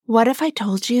What if I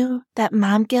told you that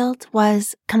mom guilt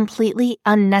was completely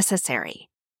unnecessary?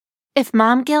 If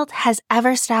mom guilt has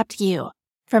ever stopped you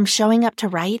from showing up to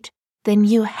write, then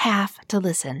you have to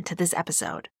listen to this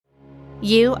episode.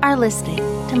 You are listening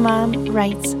to Mom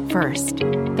Writes First,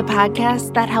 the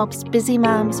podcast that helps busy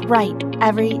moms write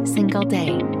every single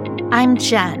day. I'm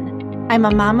Jen. I'm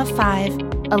a mom of 5,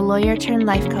 a lawyer turned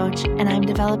life coach, and I'm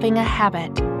developing a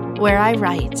habit where I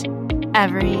write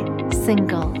every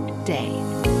single day.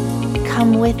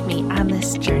 Come with me on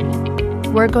this journey.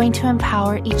 We're going to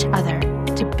empower each other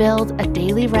to build a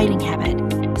daily writing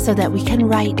habit so that we can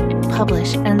write,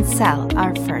 publish, and sell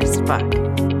our first book.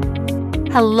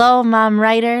 Hello, mom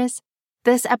writers.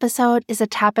 This episode is a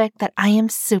topic that I am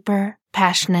super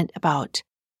passionate about.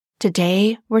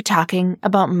 Today, we're talking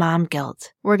about mom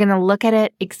guilt. We're going to look at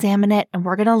it, examine it, and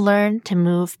we're going to learn to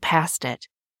move past it.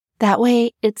 That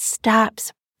way, it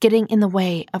stops getting in the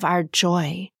way of our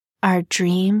joy, our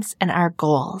dreams, and our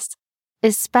goals,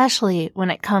 especially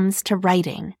when it comes to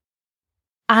writing.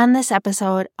 On this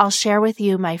episode, I'll share with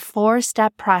you my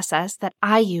 4-step process that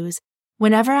I use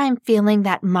whenever I'm feeling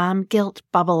that mom guilt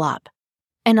bubble up.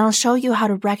 And I'll show you how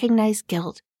to recognize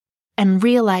guilt and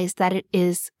realize that it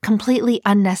is completely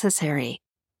unnecessary,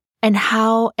 and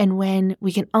how and when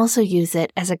we can also use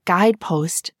it as a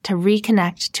guidepost to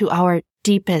reconnect to our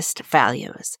deepest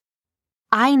values.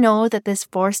 I know that this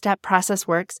 4-step process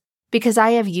works because I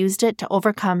have used it to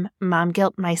overcome mom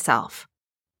guilt myself.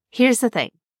 Here's the thing.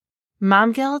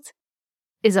 Mom guilt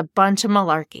is a bunch of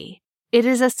malarkey. It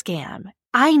is a scam.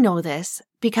 I know this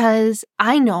because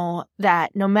I know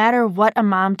that no matter what a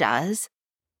mom does,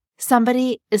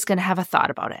 somebody is going to have a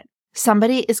thought about it.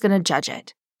 Somebody is going to judge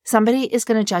it. Somebody is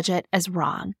going to judge it as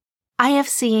wrong. I have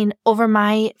seen over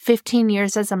my 15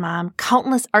 years as a mom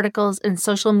countless articles and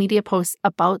social media posts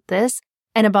about this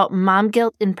and about mom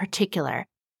guilt in particular,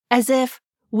 as if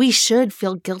we should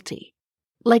feel guilty,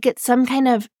 like it's some kind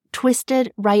of twisted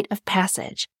rite of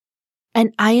passage.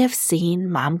 And I have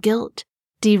seen mom guilt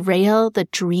derail the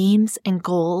dreams and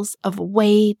goals of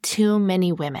way too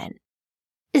many women,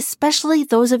 especially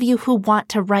those of you who want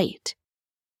to write.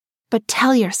 But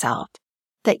tell yourself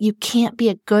that you can't be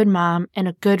a good mom and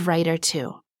a good writer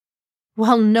too.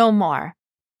 Well, no more.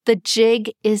 The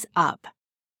jig is up.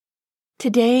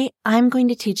 Today, I'm going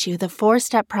to teach you the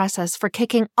 4-step process for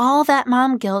kicking all that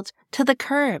mom guilt to the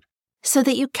curb so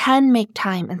that you can make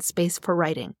time and space for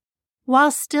writing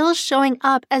while still showing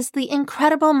up as the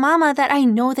incredible mama that I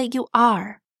know that you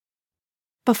are.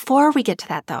 Before we get to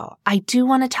that, though, I do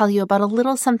want to tell you about a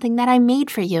little something that I made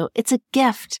for you. It's a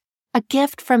gift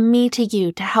from me to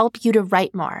you to help you to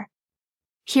write more.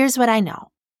 Here's what I know.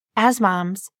 As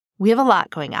moms, we have a lot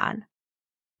going on,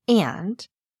 and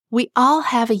we all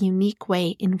have a unique way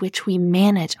in which we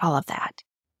manage all of that.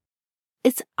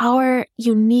 It's our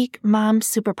unique mom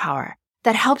superpower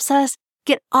that helps us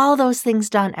get all those things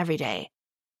done every day.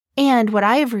 And what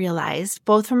I have realized,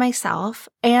 both for myself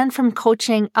and from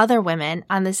coaching other women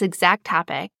on this exact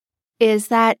topic, is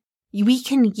that we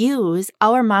can use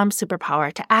our mom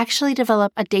superpower to actually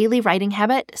develop a daily writing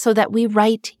habit so that we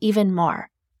write even more.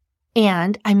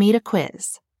 And I made a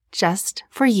quiz just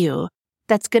for you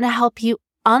that's going to help you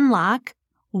unlock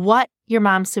what your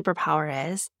mom's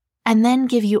superpower is, and then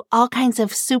give you all kinds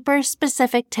of super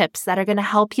specific tips that are going to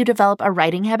help you develop a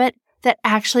writing habit that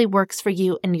actually works for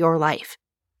you in your life.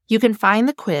 You can find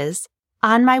the quiz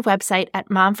on my website at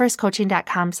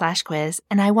momfirstcoaching.com/quiz,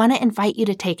 and I want to invite you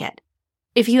to take it.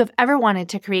 If you have ever wanted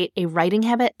to create a writing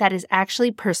habit that is actually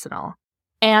personal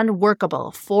and workable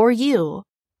for you,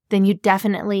 then you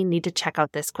definitely need to check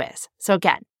out this quiz. So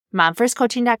again,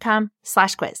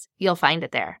 momfirstcoaching.com/quiz. You'll find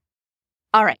it there.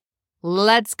 All right,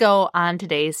 let's go on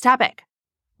today's topic.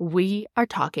 We are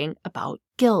talking about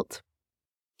guilt.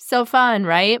 So fun,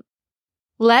 right?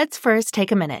 Let's first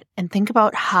take a minute and think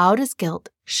about how does guilt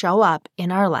show up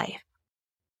in our life.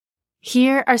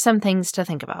 Here are some things to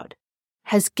think about.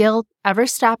 Has guilt ever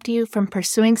stopped you from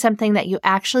pursuing something that you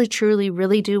actually truly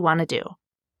really do want to do?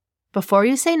 Before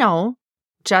you say no,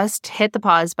 just hit the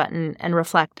pause button and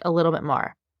reflect a little bit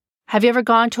more. Have you ever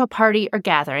gone to a party or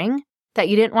gathering that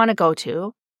you didn't want to go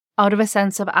to out of a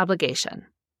sense of obligation?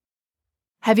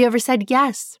 Have you ever said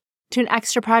yes to an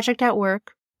extra project at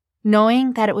work,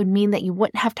 knowing that it would mean that you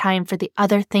wouldn't have time for the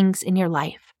other things in your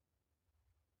life?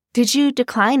 Did you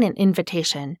decline an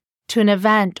invitation to an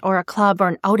event or a club or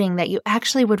an outing that you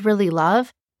actually would really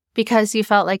love because you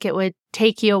felt like it would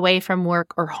take you away from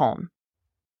work or home?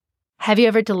 Have you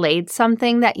ever delayed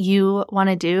something that you want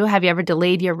to do? Have you ever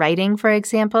delayed your writing, for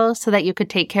example, so that you could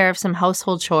take care of some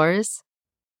household chores?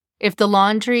 If the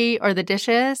laundry or the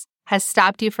dishes has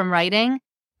stopped you from writing,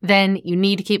 then you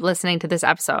need to keep listening to this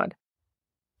episode.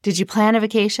 Did you plan a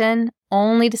vacation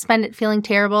only to spend it feeling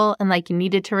terrible and like you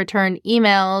needed to return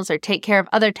emails or take care of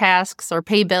other tasks or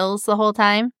pay bills the whole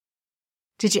time?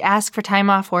 Did you ask for time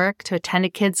off work to attend a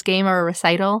kid's game or a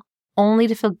recital only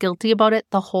to feel guilty about it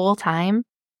the whole time?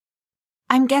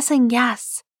 I'm guessing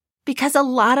yes, because a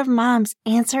lot of moms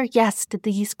answer yes to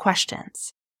these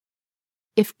questions.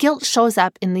 If guilt shows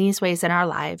up in these ways in our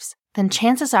lives, then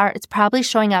chances are it's probably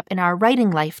showing up in our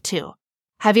writing life too.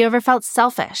 Have you ever felt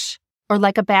selfish or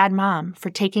like a bad mom for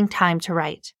taking time to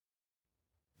write?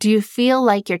 Do you feel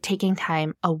like you're taking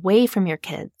time away from your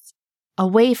kids,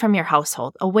 away from your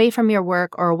household, away from your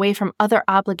work, or away from other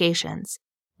obligations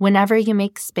whenever you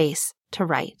make space to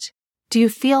write? Do you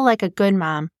feel like a good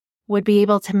mom would be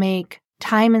able to make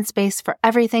time and space for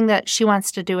everything that she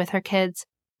wants to do with her kids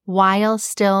while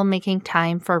still making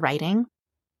time for writing?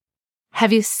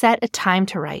 Have you set a time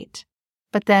to write,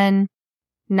 but then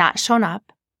not shown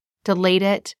up, delayed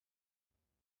it,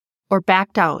 or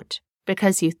backed out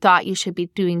because you thought you should be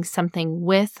doing something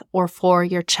with or for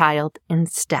your child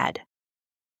instead?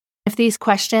 If these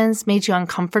questions made you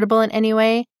uncomfortable in any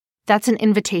way, that's an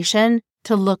invitation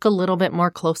to look a little bit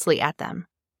more closely at them.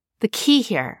 The key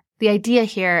here, the idea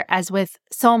here, as with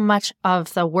so much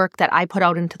of the work that I put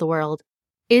out into the world,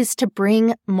 is to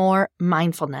bring more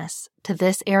mindfulness to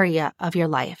this area of your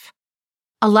life.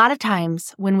 A lot of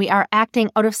times when we are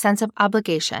acting out of sense of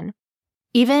obligation,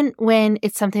 even when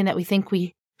it's something that we think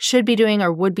we should be doing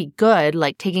or would be good,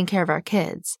 like taking care of our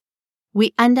kids,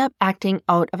 we end up acting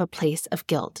out of a place of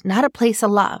guilt, not a place of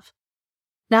love.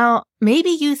 Now, maybe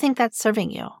you think that's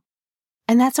serving you,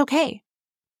 and that's okay.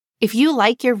 If you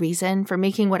like your reason for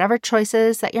making whatever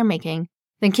choices that you're making,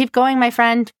 then keep going, my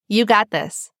friend. You got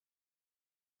this.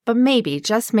 But maybe,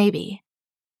 just maybe,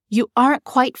 you aren't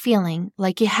quite feeling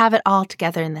like you have it all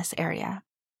together in this area.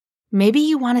 Maybe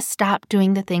you want to stop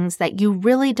doing the things that you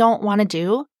really don't want to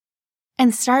do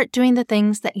and start doing the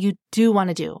things that you do want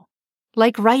to do,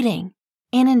 like writing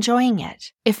and enjoying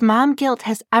it. If mom guilt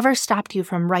has ever stopped you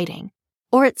from writing,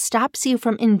 or it stops you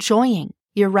from enjoying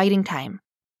your writing time,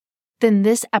 then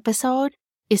this episode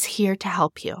is here to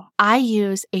help you. I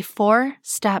use a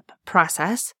 4-step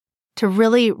process to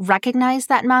really recognize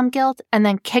that mom guilt and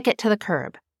then kick it to the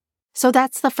curb. So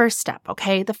that's the first step,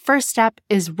 okay? The first step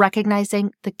is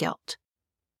recognizing the guilt.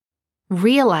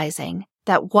 Realizing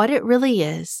that what it really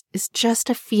is just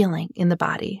a feeling in the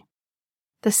body.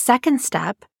 The second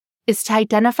step is to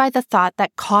identify the thought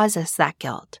that causes that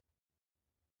guilt.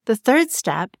 The third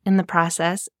step in the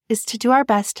process is to do our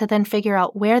best to then figure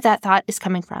out where that thought is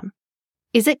coming from.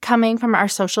 Is it coming from our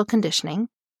social conditioning?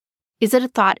 Is it a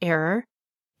thought error?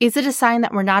 Is it a sign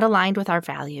that we're not aligned with our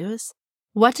values?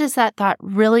 What does that thought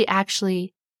really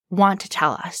actually want to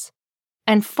tell us?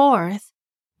 And fourth,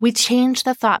 we change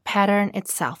the thought pattern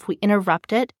itself. We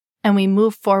interrupt it and we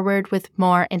move forward with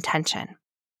more intention.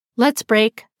 Let's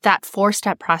break that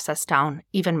 4-step process down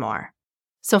even more.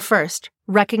 So first,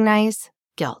 recognize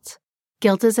guilt.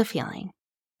 Guilt is a feeling.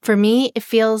 For me, it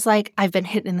feels like I've been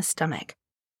hit in the stomach.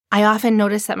 I often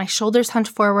notice that my shoulders hunch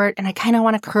forward and I kind of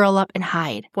want to curl up and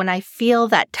hide. When I feel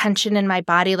that tension in my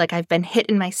body, like I've been hit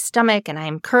in my stomach and I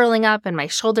am curling up and my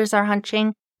shoulders are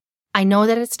hunching, I know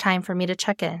that it's time for me to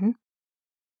check in,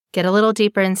 get a little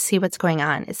deeper and see what's going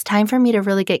on. It's time for me to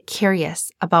really get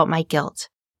curious about my guilt.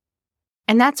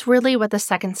 And that's really what the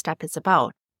second step is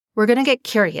about. We're going to get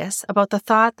curious about the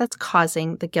thought that's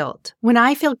causing the guilt. When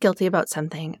I feel guilty about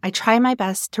something, I try my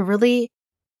best to really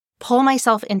pull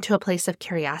myself into a place of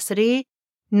curiosity,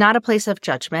 not a place of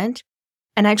judgment.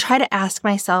 And I try to ask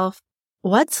myself,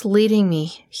 what's leading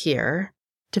me here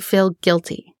to feel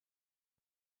guilty?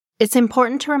 It's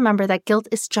important to remember that guilt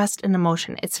is just an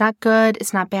emotion. It's not good,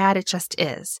 it's not bad, it just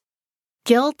is.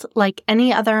 Guilt, like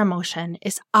any other emotion,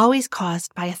 is always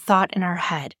caused by a thought in our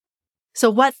head.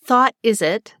 So what thought is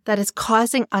it that is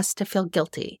causing us to feel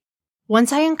guilty?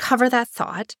 Once I uncover that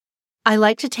thought, I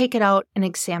like to take it out and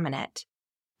examine it.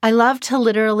 I love to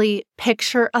literally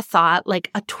picture a thought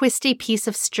like a twisty piece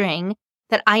of string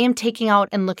that I am taking out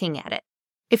and looking at it.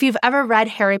 If you've ever read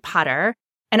Harry Potter,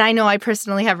 and I know I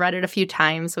personally have read it a few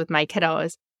times with my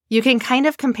kiddos, you can kind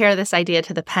of compare this idea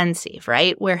to the Pensieve,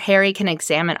 right? Where Harry can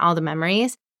examine all the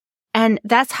memories. And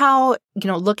that's how,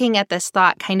 looking at this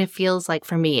thought kind of feels like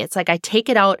for me. It's like I take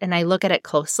it out and I look at it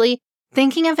closely.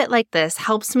 Thinking of it like this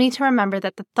helps me to remember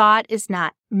that the thought is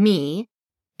not me.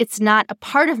 It's not a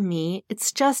part of me.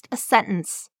 It's just a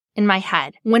sentence in my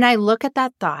head. When I look at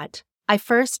that thought, I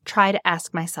first try to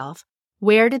ask myself,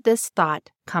 where did this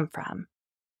thought come from?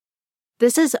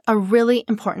 This is a really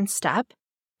important step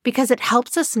because it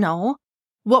helps us know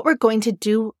what we're going to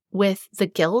do with the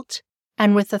guilt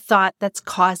and with the thought that's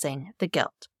causing the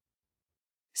guilt.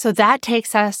 So that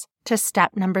takes us to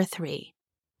step number 3,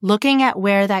 looking at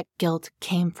where that guilt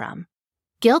came from.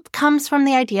 Guilt comes from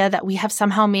the idea that we have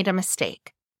somehow made a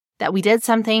mistake, that we did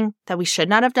something that we should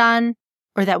not have done,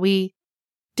 or that we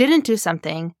didn't do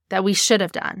something that we should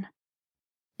have done.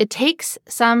 It takes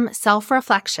some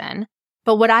self-reflection,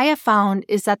 but what I have found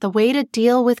is that the way to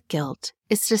deal with guilt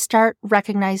is to start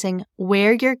recognizing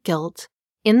where your guilt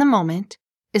in the moment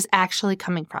is actually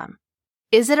coming from.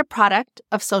 Is it a product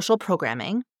of social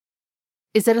programming?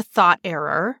 Is it a thought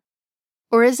error?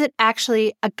 Or is it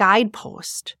actually a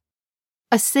guidepost?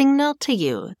 A signal to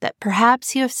you that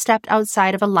perhaps you have stepped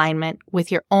outside of alignment with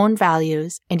your own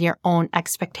values and your own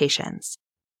expectations.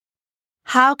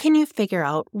 How can you figure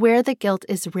out where the guilt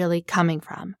is really coming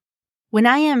from? When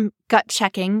I am gut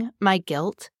checking my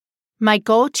guilt, my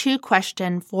go-to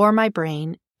question for my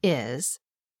brain is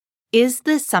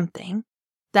this something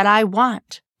that I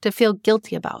want to feel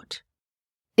guilty about?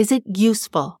 Is it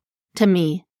useful to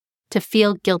me to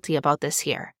feel guilty about this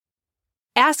here?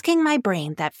 Asking my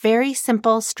brain that very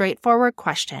simple, straightforward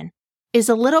question is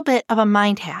a little bit of a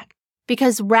mind hack,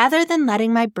 because rather than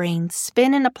letting my brain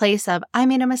spin in a place of, I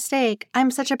made a mistake, I'm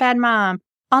such a bad mom,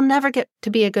 I'll never get to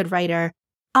be a good writer,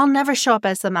 I'll never show up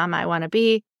as the mom I want to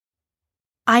be,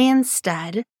 I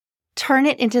instead turn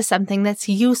it into something that's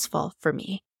useful for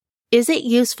me. Is it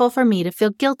useful for me to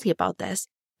feel guilty about this?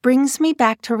 Brings me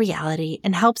back to reality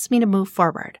and helps me to move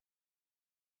forward.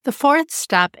 The fourth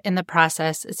step in the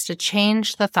process is to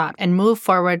change the thought and move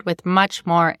forward with much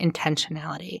more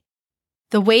intentionality.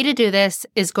 The way to do this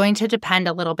is going to depend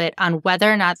a little bit on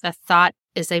whether or not the thought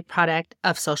is a product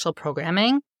of social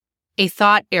programming, a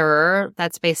thought error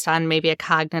that's based on maybe a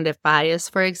cognitive bias,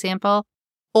 for example,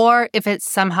 or if it's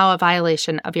somehow a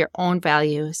violation of your own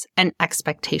values and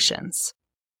expectations.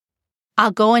 I'll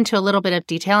go into a little bit of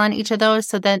detail on each of those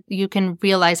so that you can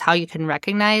realize how you can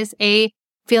recognize a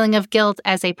feeling of guilt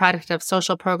as a product of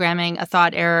social programming, a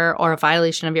thought error, or a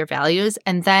violation of your values,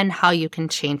 and then how you can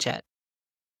change it.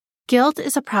 Guilt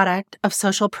is a product of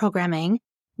social programming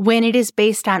when it is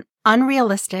based on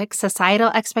unrealistic societal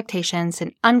expectations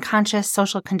and unconscious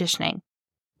social conditioning.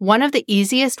 One of the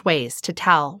easiest ways to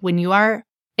tell when you are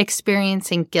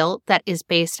experiencing guilt that is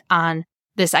based on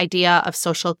this idea of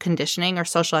social conditioning or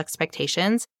social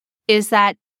expectations is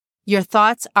that your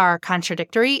thoughts are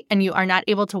contradictory and you are not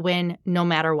able to win no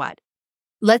matter what.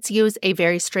 Let's use a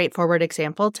very straightforward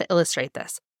example to illustrate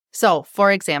this. So,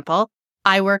 for example,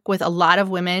 I work with a lot of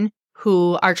women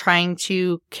who are trying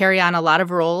to carry on a lot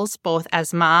of roles, both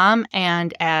as mom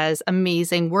and as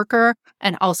amazing worker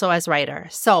and also as writer.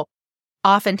 So,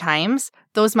 oftentimes,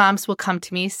 those moms will come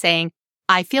to me saying,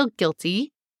 I feel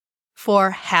guilty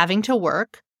for having to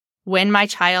work when my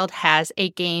child has a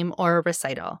game or a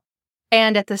recital.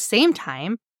 And at the same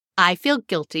time, I feel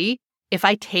guilty if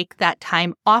I take that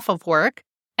time off of work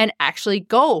and actually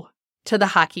go to the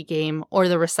hockey game or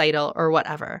the recital or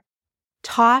whatever.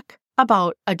 Talk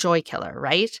about a joy killer,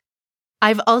 right?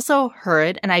 I've also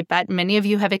heard, and I bet many of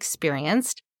you have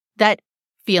experienced, that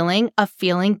feeling of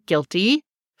feeling guilty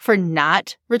for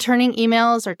not returning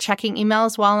emails or checking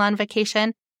emails while on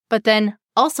vacation, but then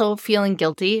also feeling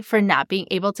guilty for not being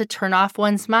able to turn off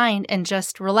one's mind and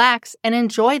just relax and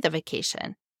enjoy the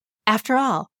vacation. After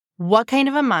all, what kind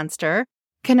of a monster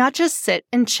cannot just sit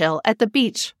and chill at the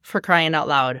beach, for crying out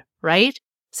loud, right?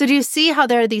 So do you see how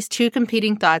there are these two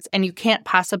competing thoughts and you can't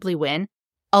possibly win?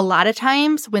 A lot of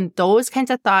times when those kinds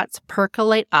of thoughts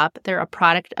percolate up, they're a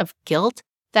product of guilt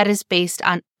that is based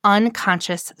on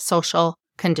unconscious social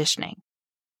conditioning.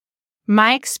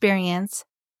 My experience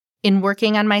in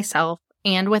working on myself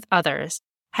and with others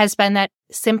has been that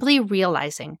simply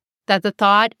realizing that the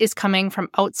thought is coming from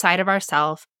outside of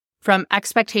ourselves, from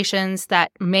expectations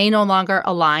that may no longer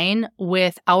align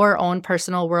with our own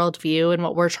personal worldview and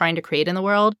what we're trying to create in the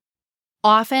world,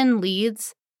 often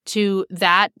leads to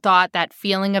that thought, that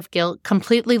feeling of guilt,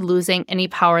 completely losing any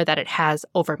power that it has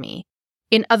over me.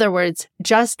 In other words,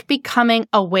 just becoming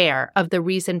aware of the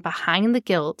reason behind the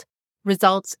guilt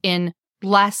results in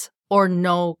less or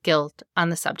no guilt on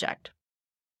the subject.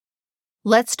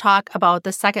 Let's talk about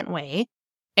the second way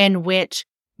in which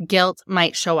guilt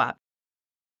might show up.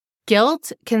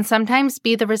 Guilt can sometimes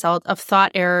be the result of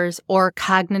thought errors or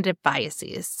cognitive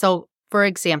biases. So, for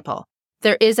example,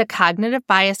 there is a cognitive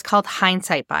bias called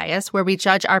hindsight bias, where we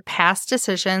judge our past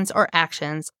decisions or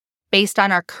actions based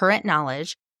on our current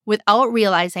knowledge without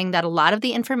realizing that a lot of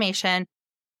the information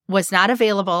was not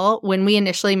available when we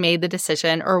initially made the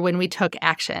decision or when we took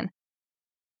action.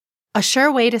 A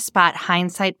sure way to spot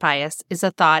hindsight bias is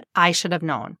a thought, I should have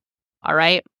known. All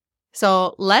right?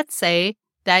 So let's say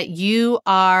that you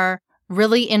are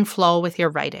really in flow with your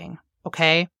writing,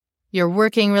 okay? You're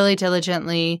working really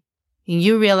diligently.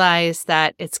 You realize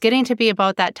that it's getting to be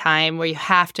about that time where you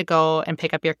have to go and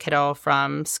pick up your kiddo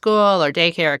from school or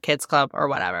daycare or kids club or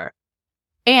whatever.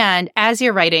 And as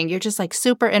you're writing, you're just like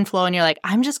super in flow and you're like,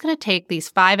 I'm just going to take these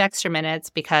 5 extra minutes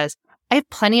because I have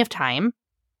plenty of time.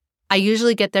 I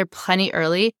usually get there plenty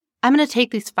early. I'm going to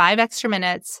take these 5 extra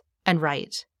minutes and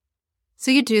write. So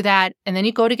you do that, and then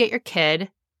you go to get your kid.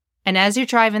 And as you're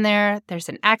driving there, there's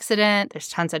an accident, there's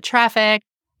tons of traffic.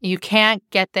 You can't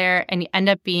get there, and you end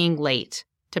up being late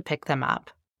to pick them up.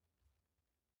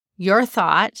 Your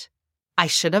thought, I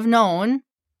should have known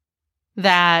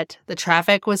that the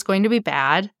traffic was going to be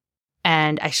bad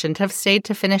and I shouldn't have stayed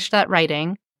to finish that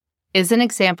writing, is an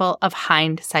example of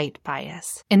hindsight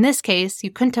bias. In this case,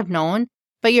 you couldn't have known,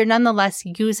 but you're nonetheless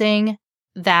using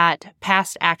that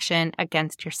past action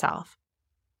against yourself.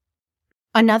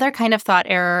 Another kind of thought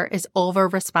error is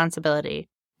over-responsibility,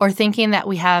 or thinking that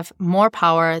we have more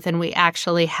power than we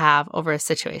actually have over a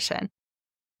situation.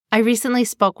 I recently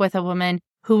spoke with a woman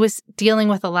who was dealing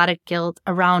with a lot of guilt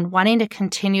around wanting to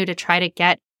continue to try to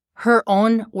get her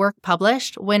own work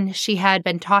published when she had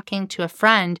been talking to a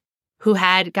friend who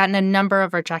had gotten a number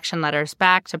of rejection letters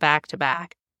back to back to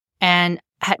back and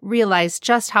had realized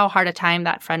just how hard a time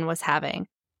that friend was having.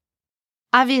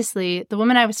 Obviously, the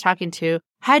woman I was talking to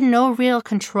had no real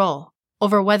control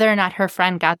over whether or not her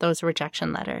friend got those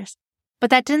rejection letters.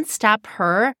 But that didn't stop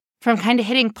her from kind of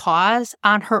hitting pause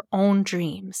on her own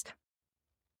dreams.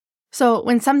 So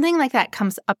when something like that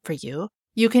comes up for you,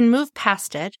 you can move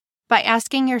past it by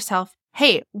asking yourself,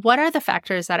 hey, what are the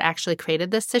factors that actually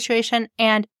created this situation?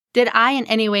 And did I in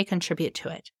any way contribute to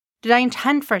it? Did I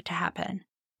intend for it to happen?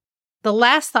 The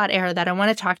last thought error that I want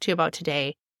to talk to you about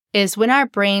today is when our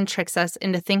brain tricks us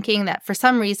into thinking that for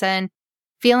some reason,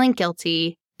 feeling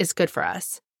guilty is good for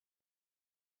us.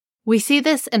 We see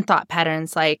this in thought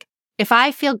patterns like, if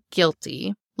I feel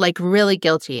guilty, like really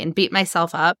guilty, and beat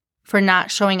myself up for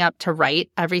not showing up to write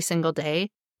every single day,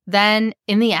 then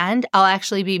in the end, I'll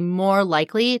actually be more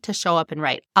likely to show up and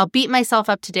write. I'll beat myself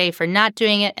up today for not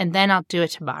doing it, and then I'll do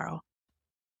it tomorrow.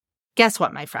 Guess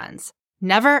what, my friends?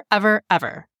 Never, ever,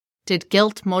 ever did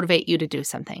guilt motivate you to do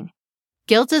something.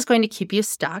 Guilt is going to keep you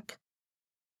stuck.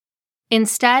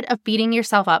 Instead of beating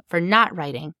yourself up for not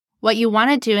writing, what you want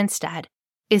to do instead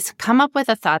is come up with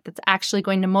a thought that's actually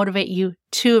going to motivate you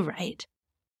to write.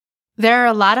 There are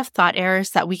a lot of thought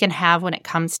errors that we can have when it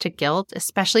comes to guilt,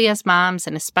 especially as moms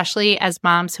and especially as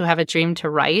moms who have a dream to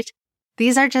write.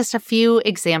 These are just a few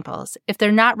examples. If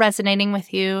they're not resonating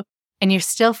with you and you're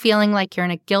still feeling like you're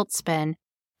in a guilt spin,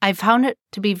 I found it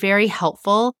to be very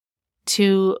helpful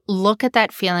to look at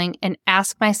that feeling and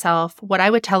ask myself what I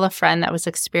would tell a friend that was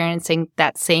experiencing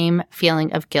that same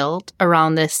feeling of guilt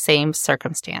around this same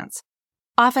circumstance.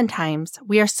 Oftentimes,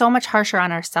 we are so much harsher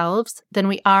on ourselves than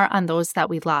we are on those that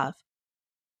we love.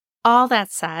 All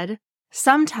that said,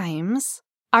 sometimes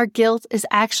our guilt is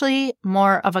actually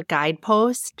more of a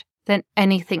guidepost than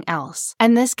anything else.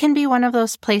 And this can be one of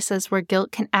those places where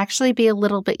guilt can actually be a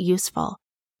little bit useful,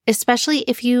 especially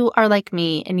if you are like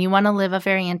me and you want to live a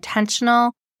very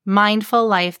intentional, mindful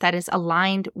life that is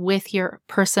aligned with your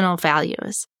personal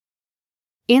values.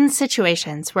 In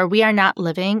situations where we are not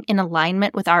living in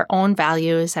alignment with our own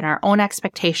values and our own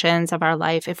expectations of our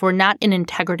life, if we're not in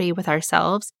integrity with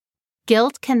ourselves,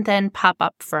 guilt can then pop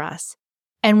up for us.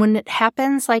 And when it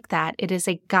happens like that, it is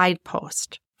a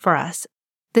guidepost for us.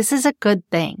 This is a good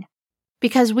thing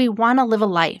because we want to live a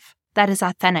life that is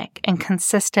authentic and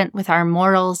consistent with our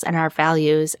morals and our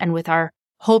values and with our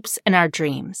hopes and our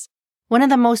dreams. One of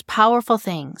the most powerful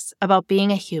things about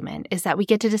being a human is that we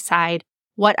get to decide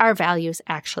what our values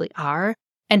actually are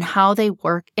and how they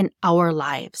work in our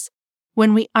lives.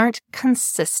 When we aren't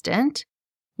consistent,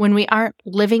 when we aren't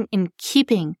living in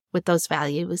keeping with those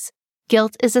values,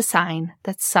 guilt is a sign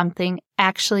that something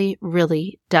actually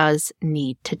really does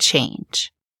need to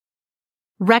change.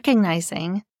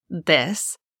 Recognizing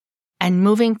this and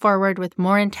moving forward with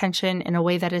more intention in a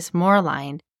way that is more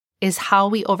aligned is how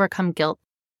we overcome guilt.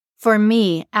 For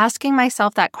me, asking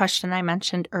myself that question I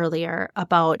mentioned earlier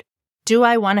about, do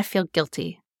I want to feel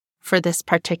guilty for this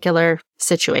particular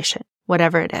situation,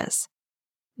 whatever it is?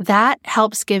 That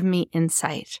helps give me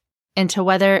insight into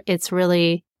whether it's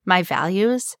really my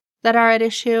values that are at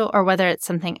issue or whether it's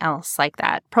something else like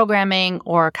that, programming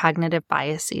or cognitive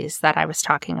biases that I was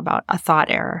talking about, a thought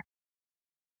error.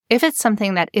 If it's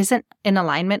something that isn't in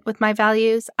alignment with my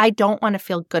values, I don't want to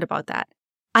feel good about that.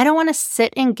 I don't want to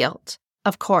sit in guilt,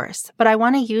 of course, but I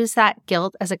want to use that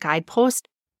guilt as a guidepost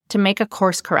to make a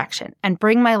course correction and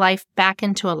bring my life back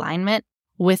into alignment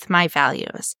with my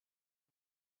values.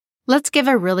 Let's give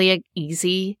a really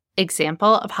easy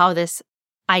example of how this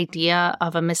idea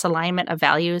of a misalignment of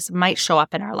values might show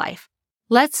up in our life.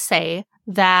 Let's say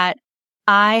that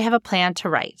I have a plan to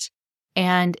write,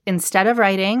 and instead of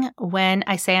writing, when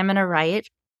I say I'm going to write,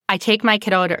 I take my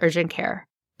kiddo to urgent care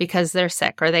because they're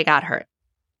sick or they got hurt.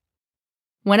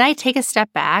 When I take a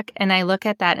step back and I look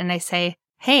at that and I say,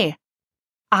 hey,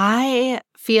 I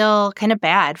feel kind of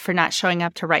bad for not showing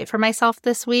up to write for myself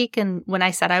this week and when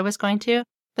I said I was going to,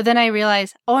 but then I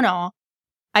realize, oh no,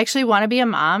 I actually want to be a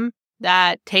mom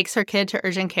that takes her kid to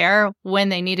urgent care when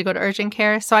they need to go to urgent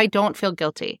care, so I don't feel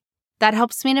guilty. That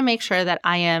helps me to make sure that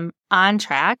I am on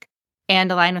track and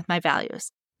aligned with my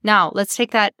values. Now, let's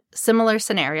take that similar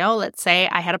scenario. Let's say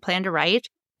I had a plan to write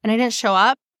and I didn't show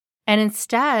up. And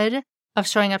instead of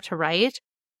showing up to write,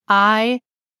 I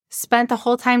spent the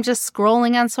whole time just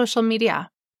scrolling on social media.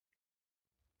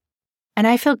 And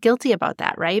I feel guilty about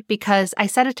that, right? Because I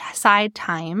set aside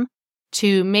time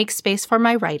to make space for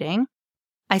my writing.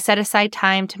 I set aside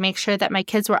time to make sure that my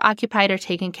kids were occupied or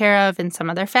taken care of in some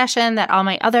other fashion, that all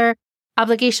my other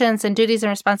obligations and duties and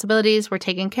responsibilities were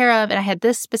taken care of, and I had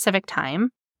this specific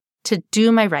time to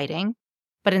do my writing.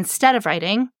 But instead of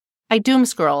writing, I doom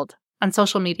scrolled on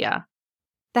social media.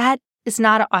 That is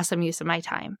not an awesome use of my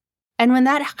time. And when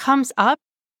that comes up,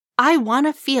 I want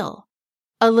to feel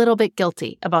a little bit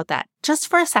guilty about that just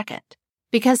for a second,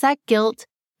 because that guilt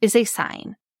is a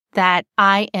sign that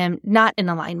I am not in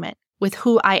alignment with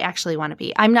who I actually want to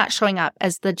be. I'm not showing up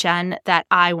as the Jen that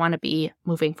I want to be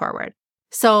moving forward.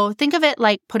 So think of it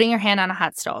like putting your hand on a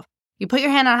hot stove. You put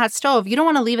your hand on a hot stove, you don't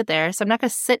want to leave it there, so I'm not going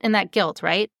to sit in that guilt,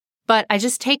 right? But I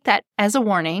just take that as a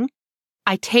warning.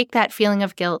 I take that feeling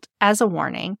of guilt as a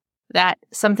warning that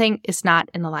something is not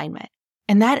in alignment.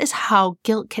 And that is how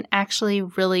guilt can actually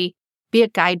really be a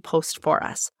guidepost for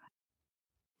us.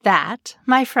 That,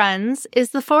 my friends,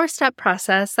 is the 4-step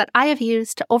process that I have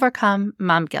used to overcome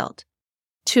mom guilt.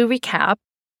 To recap,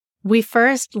 we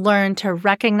first learn to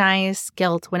recognize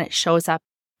guilt when it shows up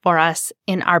for us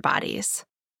in our bodies.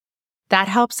 That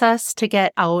helps us to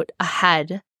get out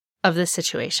ahead of the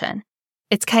situation.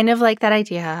 It's kind of like that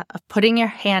idea of putting your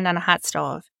hand on a hot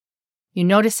stove. You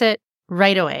notice it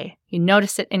right away. You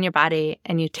notice it in your body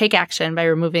and you take action by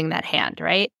removing that hand,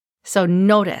 right? So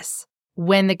notice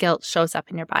when the guilt shows up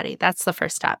in your body. That's the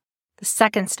first step. The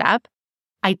second step,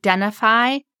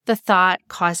 identify the thought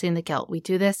causing the guilt. We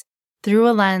do this through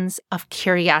a lens of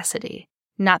curiosity,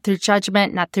 not through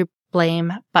judgment, not through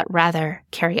blame, but rather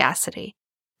curiosity.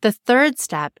 The third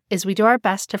step is we do our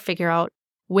best to figure out,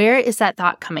 where is that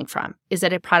thought coming from? Is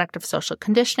it a product of social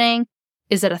conditioning?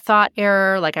 Is it a thought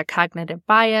error like a cognitive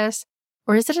bias?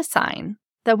 Or is it a sign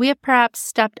that we have perhaps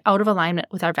stepped out of alignment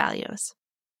with our values?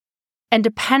 And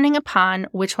depending upon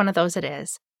which one of those it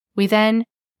is, we then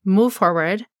move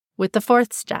forward with the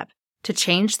fourth step to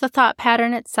change the thought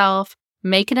pattern itself,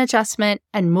 make an adjustment,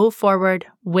 and move forward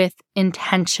with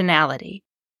intentionality.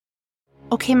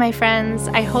 Okay, my friends,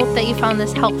 I hope that you found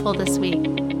this helpful this week.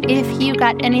 If you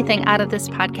got anything out of this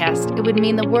podcast, it would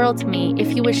mean the world to me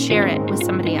if you would share it with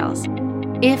somebody else.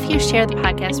 If you share the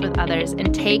podcast with others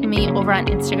and tag me over on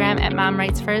Instagram at Mom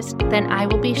Writes First, then I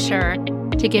will be sure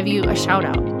to give you a shout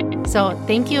out. So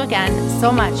thank you again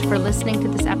so much for listening to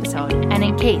this episode. And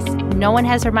in case no one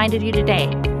has reminded you today,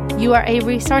 you are a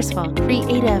resourceful,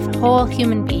 creative, whole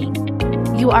human being.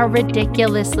 You are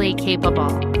ridiculously capable.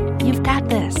 You've got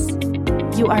this.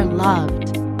 You are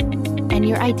loved. And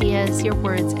your ideas, your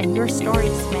words, and your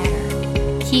stories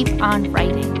matter. Keep on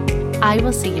writing. I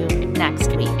will see you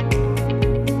next week.